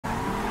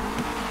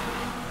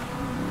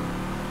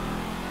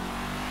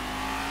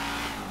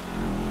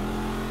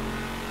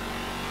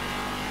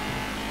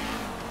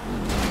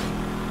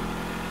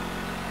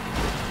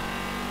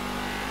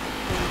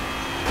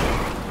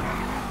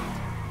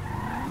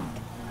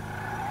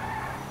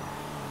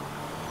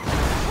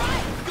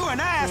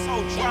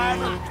asshole,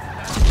 Trevor.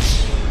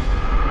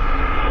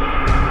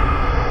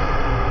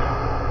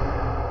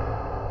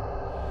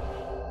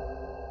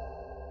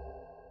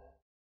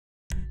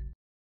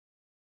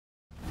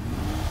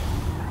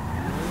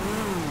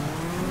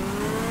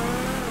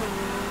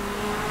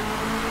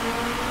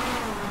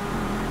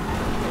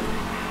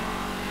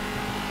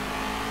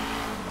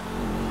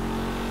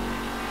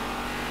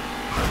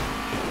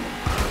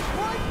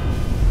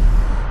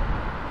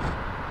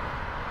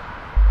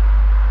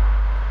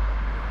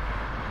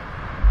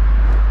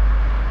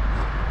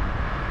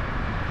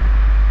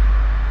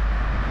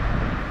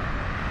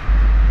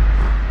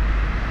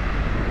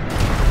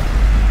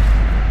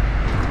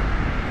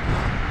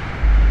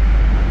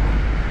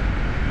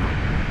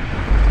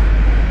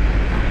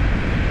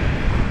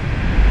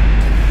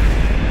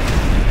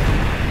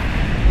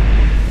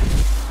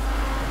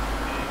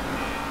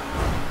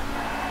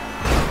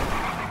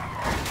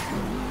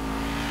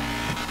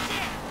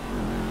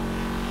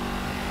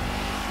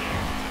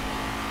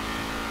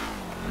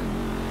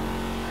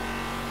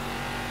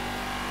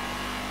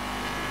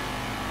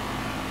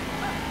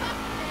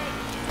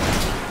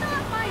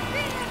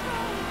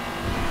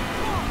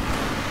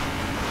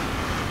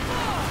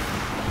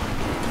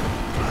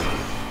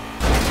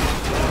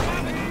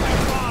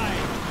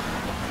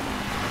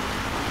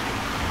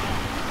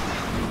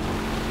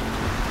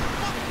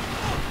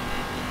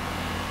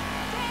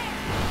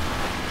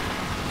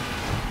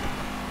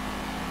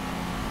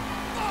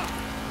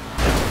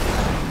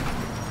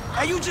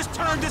 Hey, you just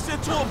turned this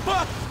into a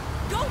buck!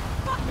 Go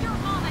fuck your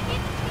mama!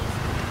 It's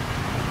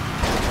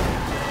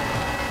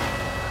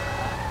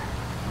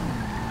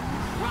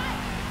right!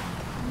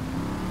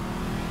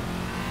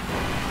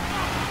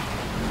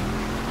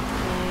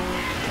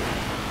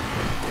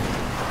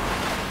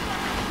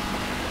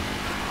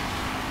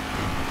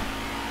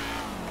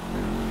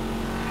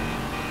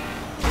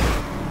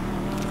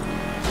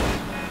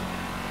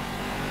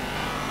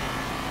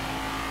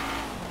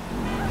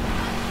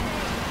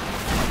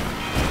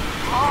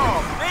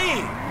 Oh,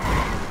 man!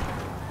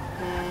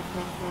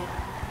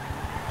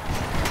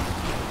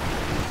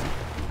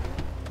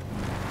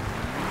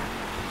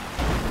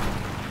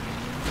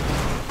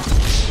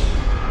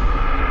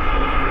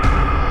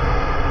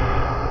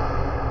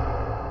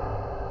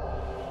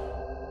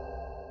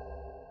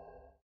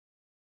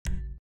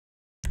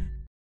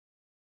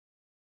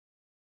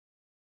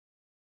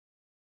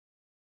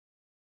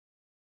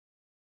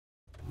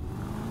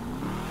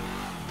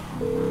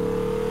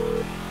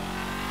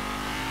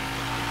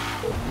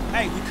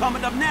 Hey, we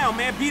coming up now,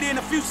 man. Be there in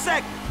a few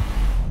seconds.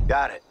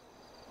 Got it.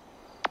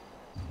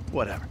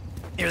 Whatever.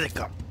 Here they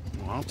come.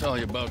 Well, I'll tell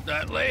you about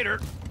that later.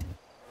 They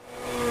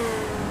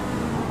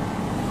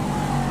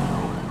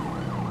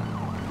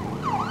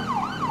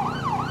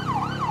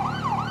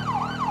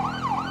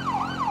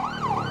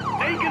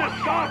ain't gonna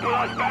stop with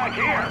us back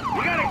here.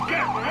 We gotta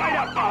get right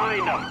up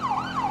behind them.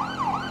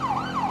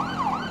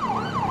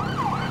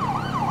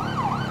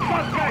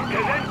 Suspect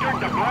has entered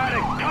the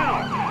Braddock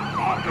Tunnel.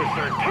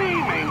 Officer T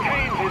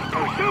maintains his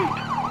pursuit.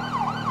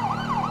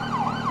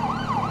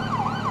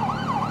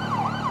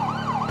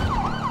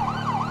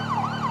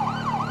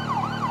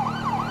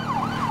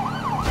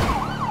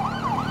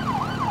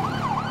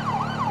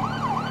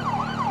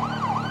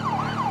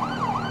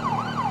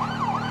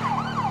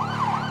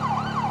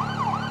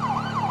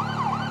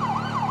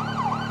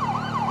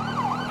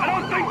 I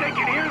don't think they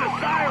can hear the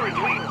sirens.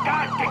 We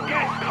got to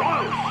get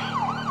close.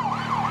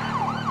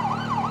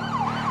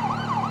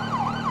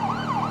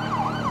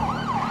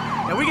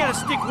 And we gotta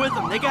stick with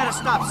them. They gotta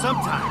stop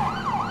sometime.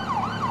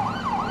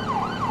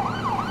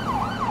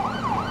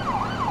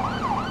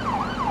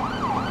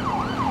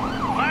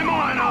 I'm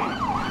on them.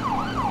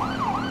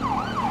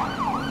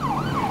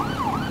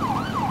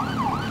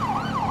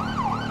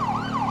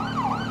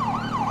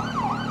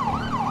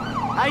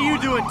 How you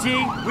doing,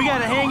 T? We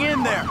gotta hang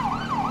in there.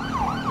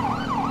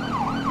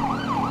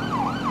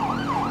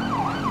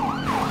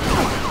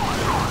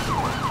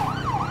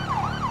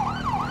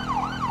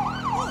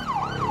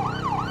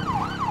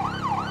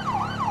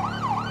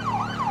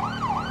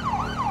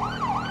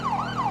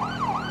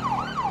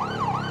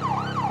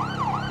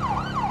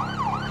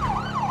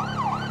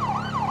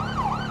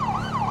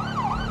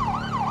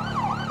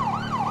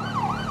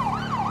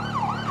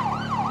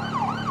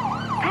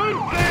 Good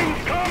things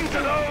come to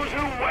those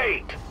who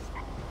wait.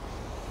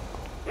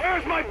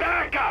 Where's my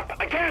backup?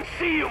 I can't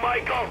see you,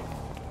 Michael.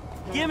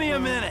 Give me a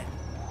minute.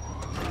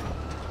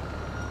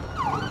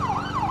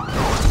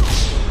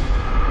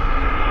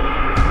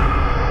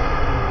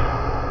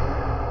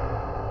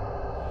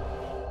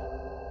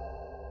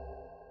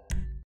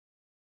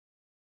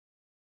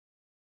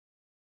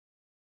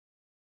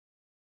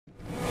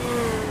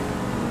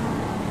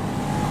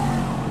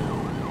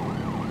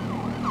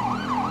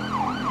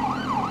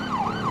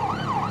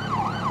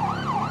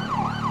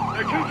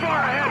 They're too far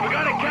ahead. We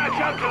gotta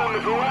catch up to them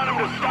if we want them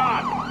to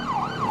stop.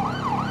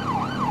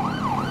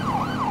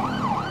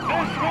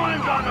 This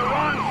one's on the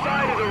wrong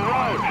side of the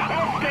road.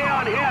 I'll stay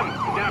on him.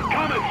 Now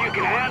come if you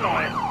can handle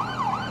it.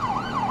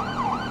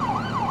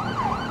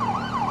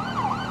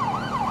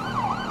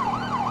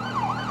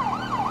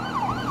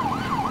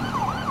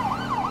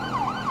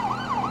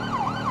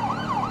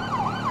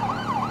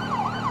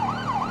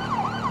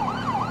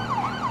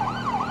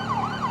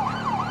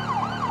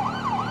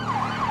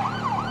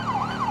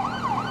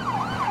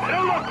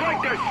 look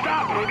like they're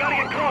stopping. We gotta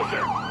get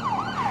closer.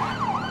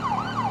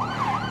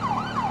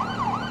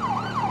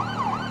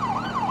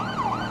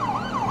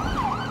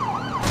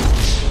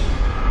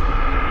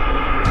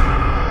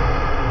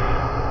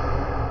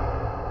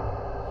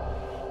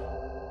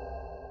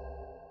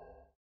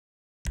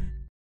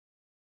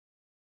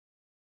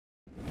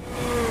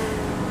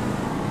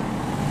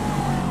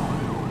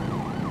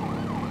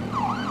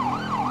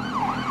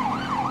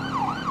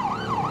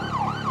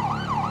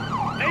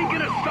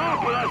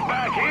 Stop with us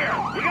back here.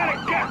 We gotta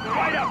get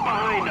right up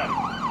behind them.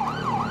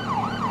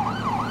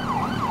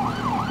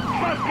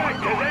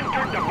 Suspect has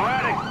entered the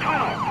Braddock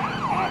Tunnel.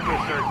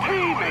 Officer T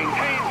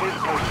maintains his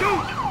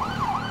pursuit.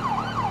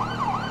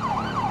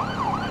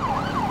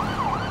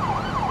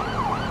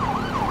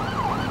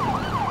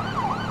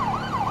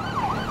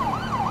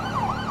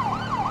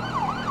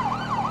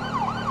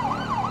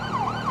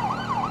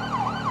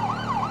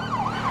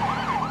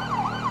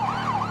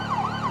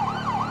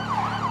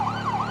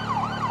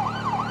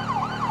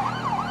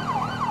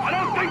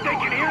 I think they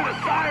can hear the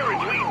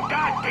sirens. We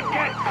got to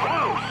get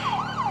close.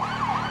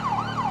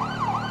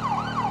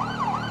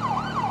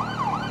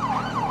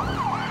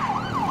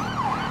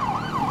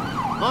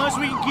 As long as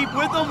we can keep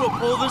with them, we'll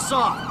pull this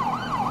off.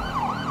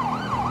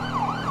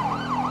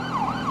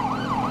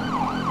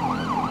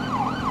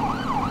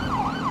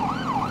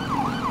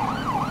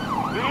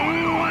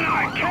 When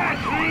I catch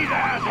these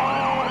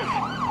assholes!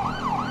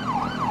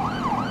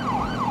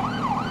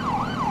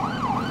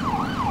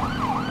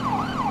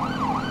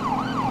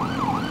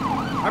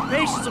 Our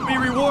patience will be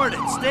rewarded.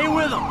 Stay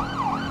with them.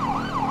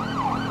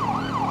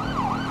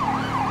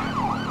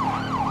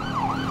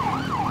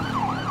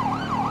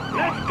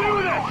 Let's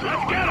do this!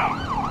 Let's get them!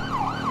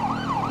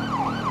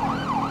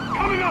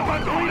 Coming up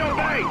on Toledo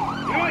Bay!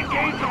 We might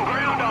gain some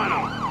ground on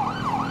them.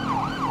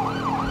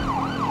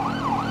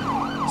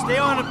 Stay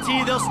on them,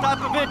 T. They'll stop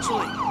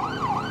eventually.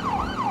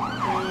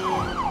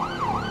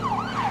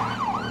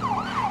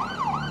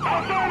 How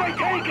far are they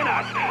taking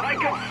us? I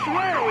could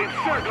swear we've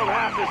circled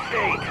half the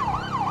state.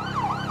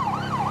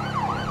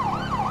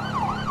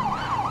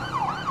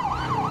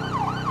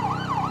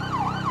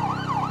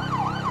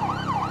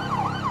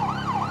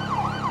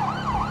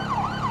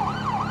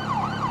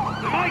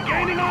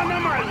 Gaining on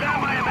them, or is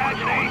that my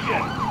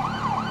imagination?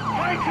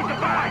 Frank's at the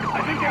back.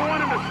 I think they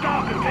want him to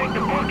stop and take the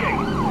booking.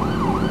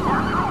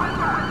 We're coming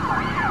back for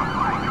you,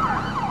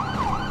 Micah.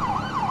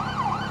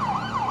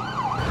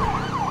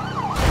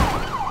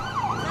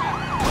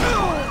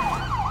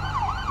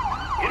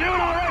 You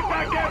doing all right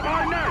back there,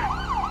 partner?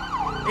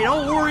 Hey,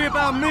 don't worry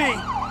about me.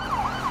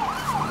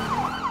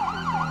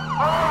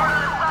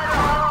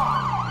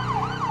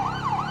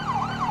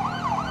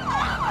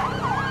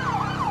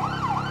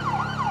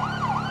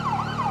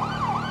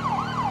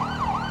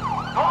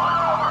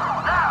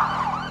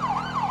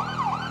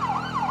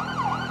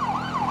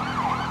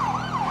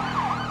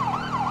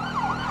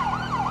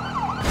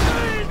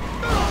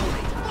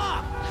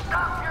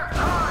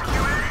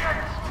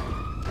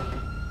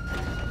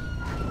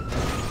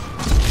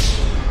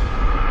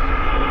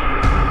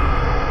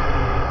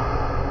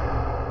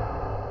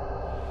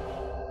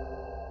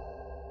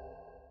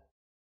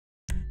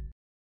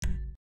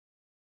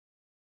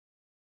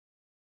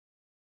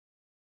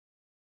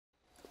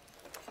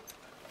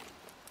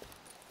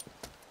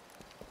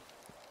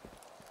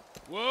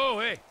 Whoa,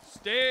 hey,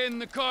 stay in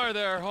the car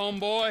there,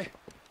 homeboy.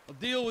 I'll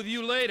deal with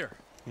you later.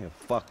 Yeah,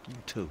 fuck you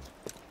too.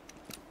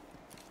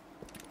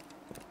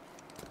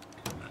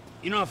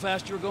 You know how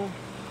fast you were going?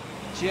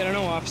 Gee, I don't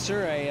know,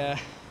 officer.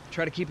 I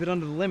try to keep it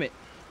under the limit.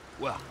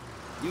 Well,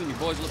 you and your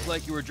boys look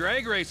like you were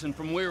drag racing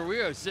from where we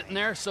were sitting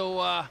there, so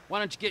why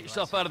don't you get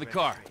yourself out of the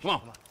car? Come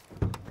on.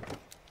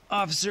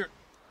 Officer.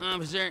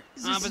 Officer.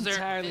 Is this Officer.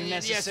 entirely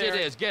necessary? Yes,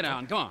 it is. Get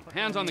on. Come on.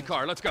 Hands on the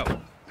car. Let's go.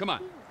 Come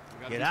on.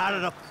 Get out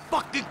of the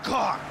fucking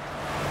car!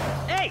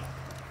 Hey!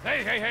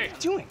 Hey! What are you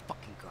doing?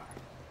 Fucking car.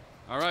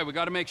 All right, we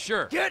gotta make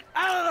sure. Get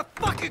out of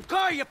the fucking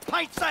car, you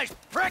pint-sized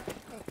prick!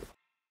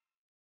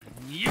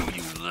 You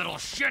little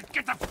shit!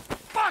 Get the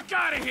fuck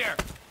out of here!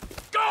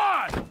 Go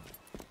on!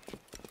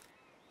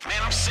 Man,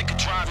 I'm sick of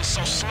driving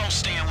so slow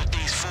staying with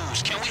these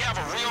fools. Can we have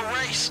a real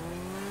race?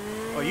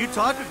 Oh, you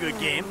talk a good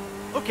game.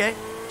 Okay,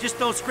 just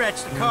don't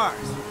scratch the cars.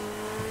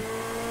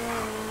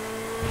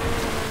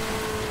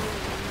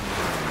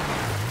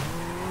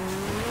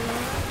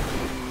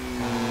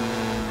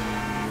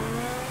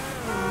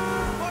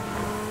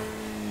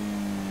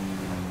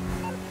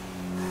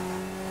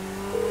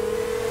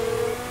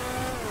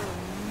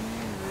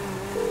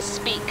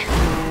 Speak.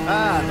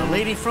 Ah, the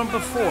lady from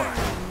before.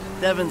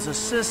 Devin's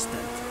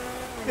assistant.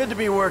 Good to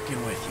be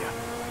working with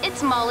you.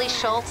 It's Molly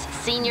Schultz,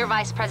 Senior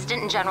Vice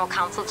President and General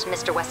Counsel to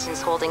Mr.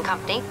 Weston's holding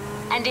company.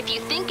 And if you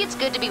think it's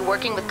good to be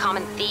working with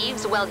common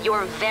thieves, well,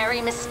 you're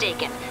very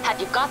mistaken. Have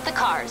you got the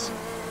cars?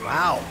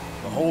 Wow,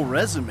 the whole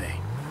resume.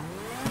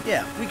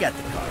 Yeah, we got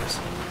the cars.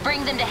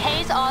 Bring them to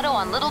Hayes Auto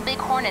on Little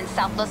Bighorn in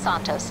South Los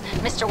Santos.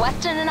 Mr.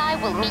 Weston and I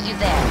will meet you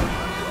there.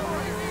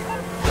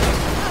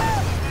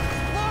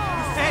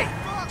 Hey,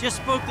 Just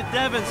spoke to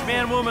Devon's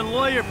man-woman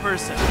lawyer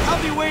person.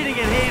 I'll be waiting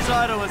at Hayes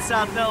Auto in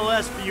South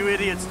LS for you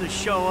idiots to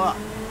show up.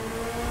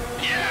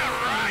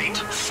 Yeah, right,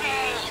 fool!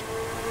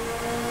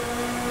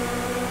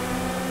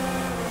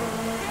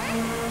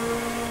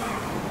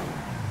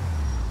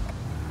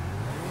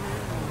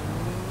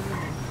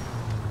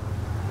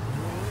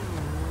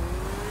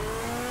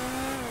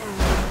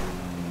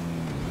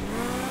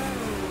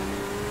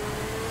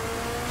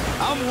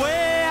 I'm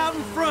way out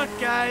in front,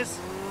 guys.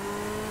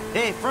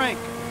 Hey, Frank.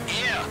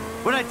 Yeah.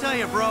 What'd I tell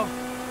you, bro?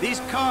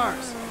 These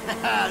cars.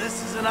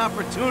 This is an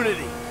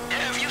opportunity.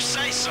 Yeah, if you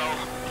say so.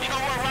 You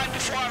know what, right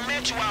before I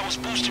met you, I was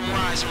boosting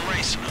rides and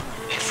racing them.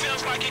 It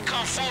feels like it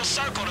come full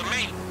circle to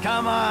me.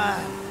 Come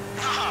on.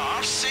 No,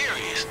 I'm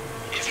serious.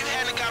 If you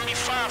hadn't got me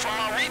fired from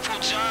my repo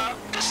job,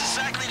 this is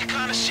exactly the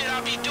kind of shit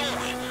I be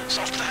doing.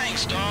 So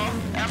thanks, dawg.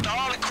 After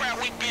all the crap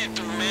we've been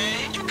through,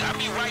 man, you got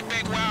me right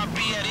back where I'll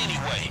be at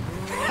anyway.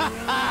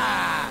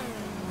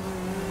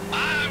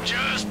 I'm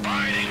just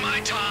biding my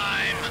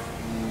time.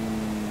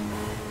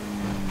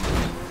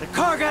 The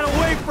car got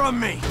away from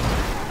me.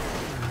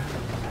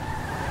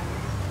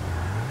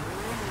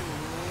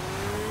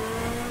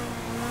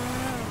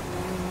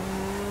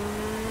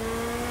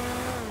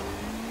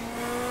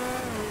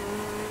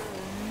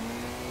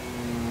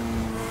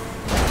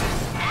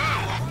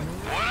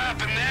 What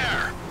happened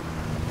there?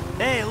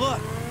 Hey, look.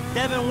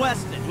 Devin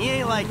Weston. He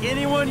ain't like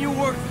anyone you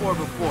worked for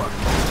before.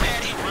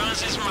 Man, he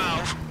runs his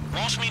mouth,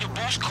 wants me to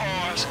boost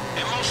cars,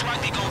 and most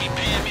likely gonna be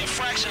paying me a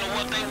fraction of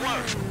what they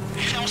worth.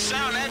 He don't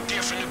sound that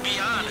different, to be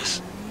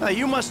honest.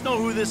 You must know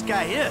who this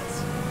guy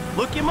is.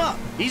 Look him up.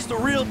 He's the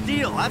real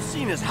deal. I've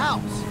seen his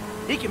house.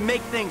 He can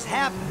make things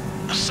happen.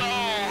 So,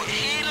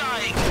 he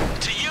like,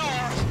 to you,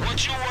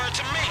 what you were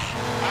to me.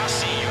 I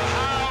see your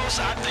house,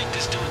 I think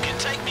this dude can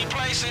take me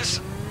places.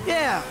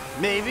 Yeah,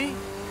 maybe.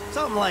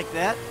 Something like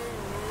that.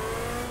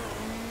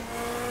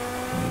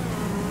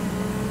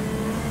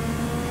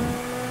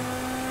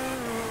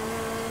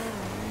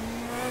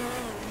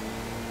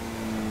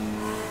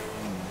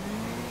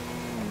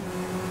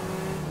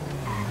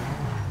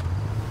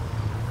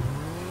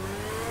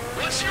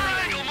 What's your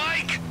angle,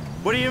 Mike?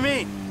 What do you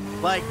mean?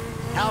 Like,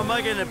 how am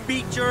I gonna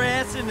beat your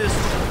ass in this...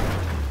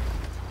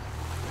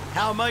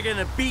 How am I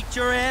gonna beat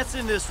your ass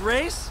in this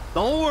race?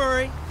 Don't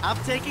worry, I'm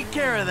taking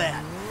care of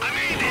that. I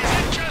mean,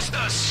 is it just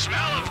the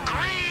smell of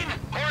green?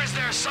 Or is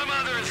there some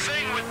other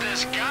thing with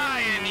this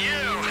guy and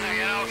you?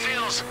 You know,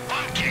 feels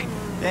funky.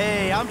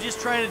 Hey, I'm just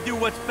trying to do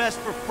what's best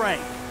for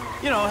Frank.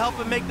 You know, help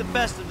him make the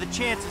best of the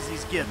chances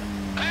he's given.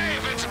 Hey,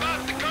 if it's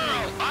about the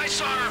girl, I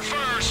saw her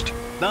first.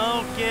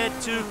 Don't get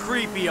too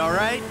creepy, all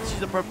right?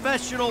 She's a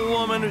professional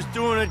woman who's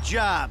doing a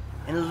job,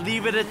 and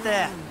leave it at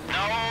that.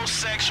 No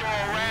sexual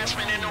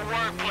harassment in the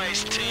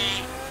workplace, T.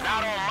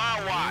 Not on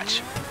my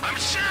watch. I'm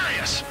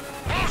serious.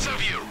 Both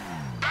of you,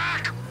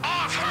 back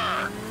off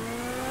her.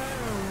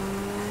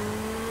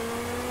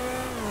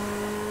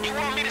 You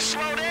want me to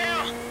slow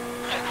down?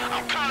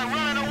 I'm kind of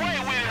running away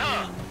with it,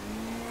 huh?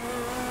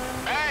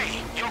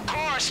 Hey, your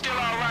car's still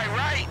all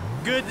right?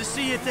 Good to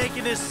see you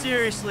taking this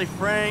seriously,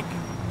 Frank.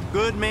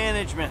 Good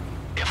management.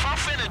 If I'm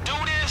finna do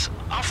this,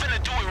 I'm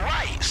finna do it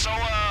right. So,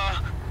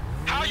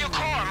 how your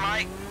car,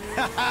 Mike?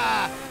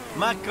 Haha,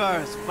 my car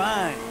is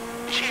fine.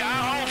 Yeah,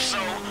 I hope so,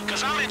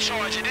 because I'm in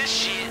charge of this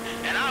shit,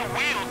 and I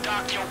will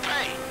dock your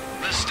pay.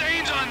 The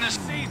stains on the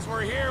seats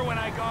were here when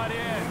I got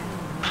in.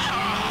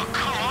 Oh,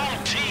 come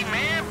on,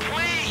 T-Man,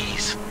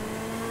 please.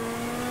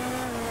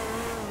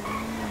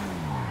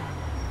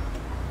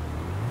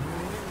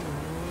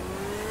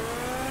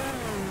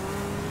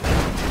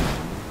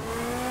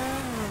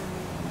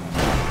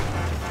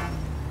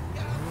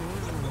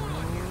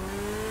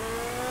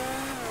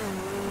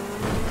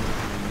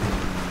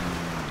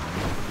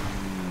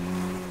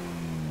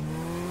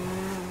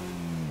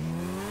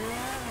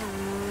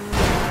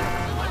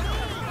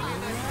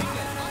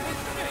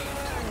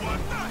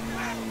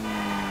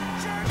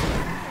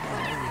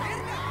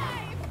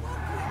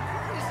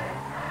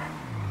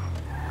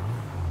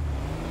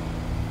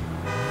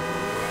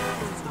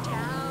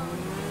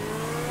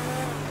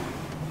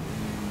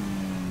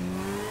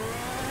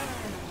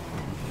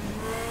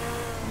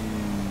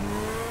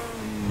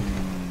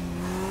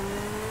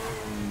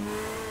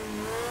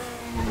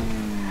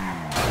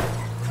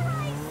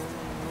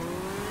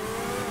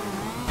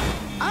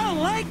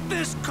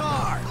 This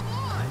car!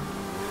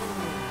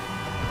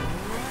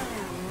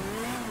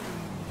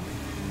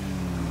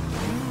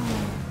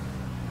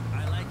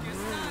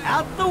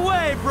 Out the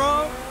way,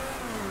 bro!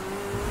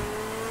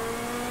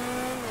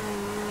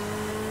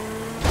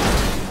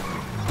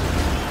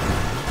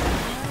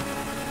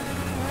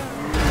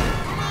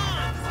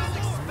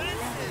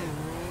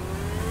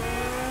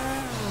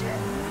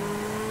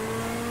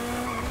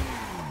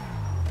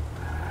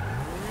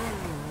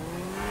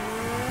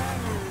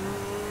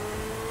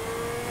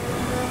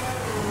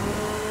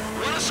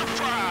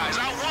 Surprise!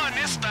 I won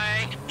this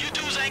thing! You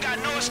dudes ain't got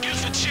no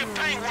excuse for chip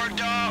paint work,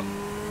 dog!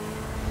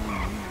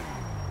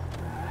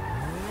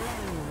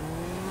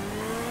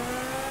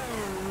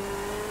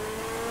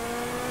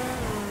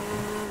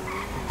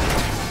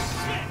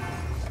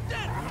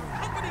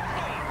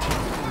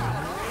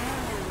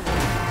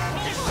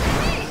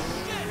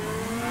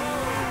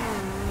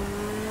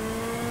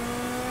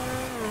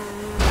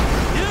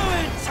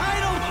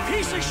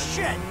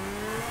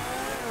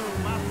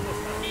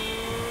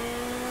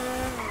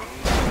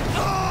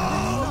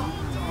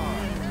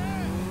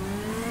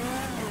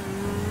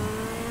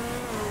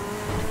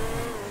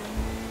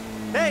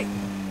 Hey,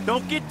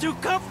 don't get too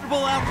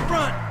comfortable out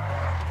front.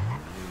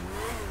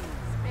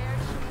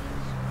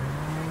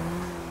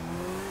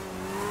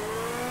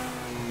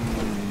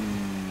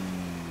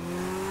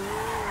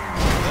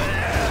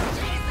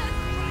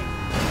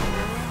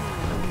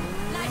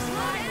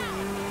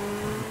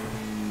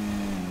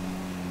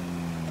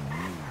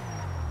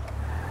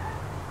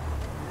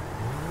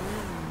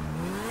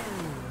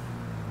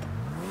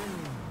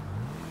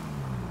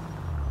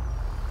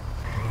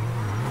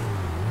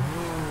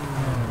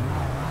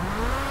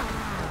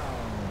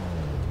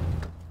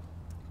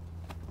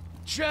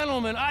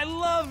 Gentlemen, I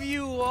love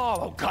you all.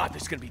 Oh, God,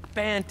 this is gonna be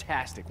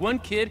fantastic. One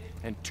kid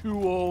and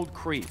 2 old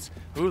creeps.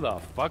 Who the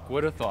fuck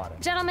would have thought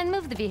it? Gentlemen,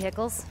 move the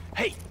vehicles.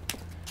 Hey,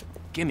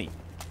 gimme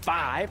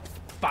 5,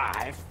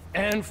 5,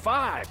 and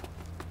 5.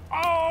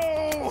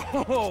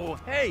 Oh,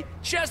 hey,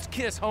 chest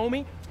kiss,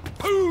 homie.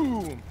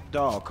 Boom!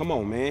 Dawg, come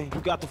on, man.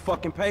 You got the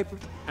fucking paper?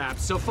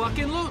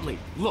 Abso-fucking-lutely.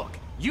 Look,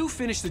 you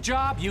finish the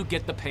job, you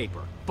get the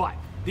paper. But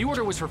the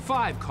order was for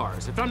 5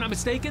 cars. If I'm not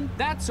mistaken,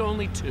 that's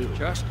only 2.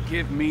 Just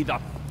give me the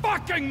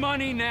fucking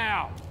money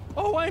now!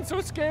 Oh, I'm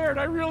so scared.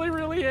 I really,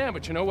 really am.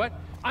 But you know what?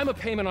 I'm a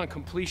payment on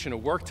completion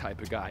of work type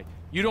of guy.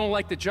 You don't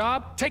like the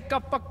job? Take a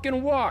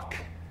fucking walk.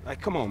 Like,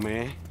 come on,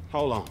 man.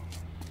 Hold on.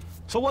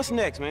 So what's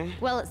next, man?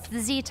 Well, it's the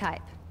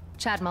Z-type.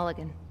 Chad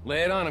Mulligan.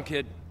 Lay it on him,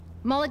 kid.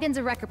 Mulligan's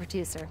a record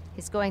producer.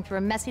 He's going through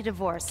a messy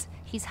divorce.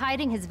 He's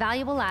hiding his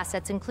valuable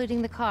assets,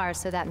 including the car,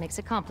 so that makes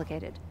it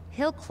complicated.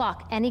 He'll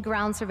clock any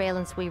ground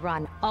surveillance we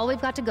run. All we've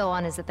got to go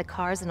on is that the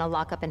car's in a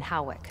lockup in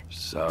Howick.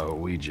 So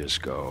we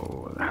just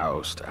go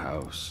house to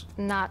house?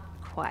 Not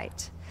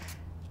quite.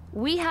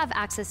 We have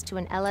access to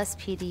an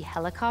LSPD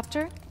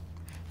helicopter.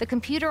 The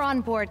computer on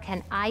board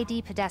can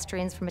ID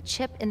pedestrians from a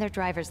chip in their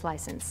driver's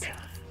license.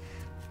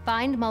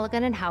 Find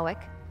Mulligan in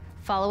Howick,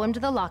 follow him to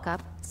the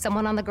lockup,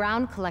 someone on the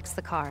ground collects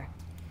the car.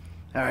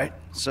 All right,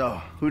 so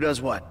who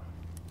does what?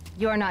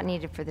 You're not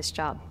needed for this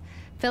job.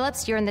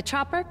 Phillips, you're in the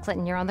chopper.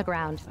 Clinton, you're on the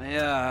ground.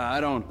 Yeah,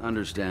 I don't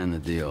understand the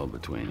deal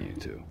between you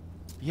two.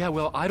 Yeah,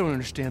 well, I don't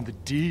understand the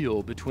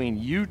deal between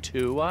you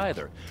two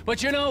either.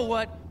 But you know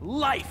what?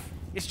 Life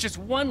is just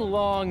one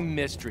long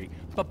mystery.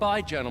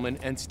 Bye-bye, gentlemen,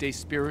 and stay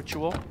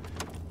spiritual.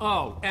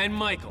 Oh, and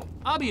Michael,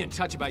 I'll be in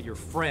touch about your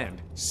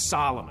friend,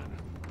 Solomon.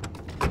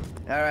 All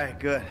right,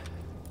 good.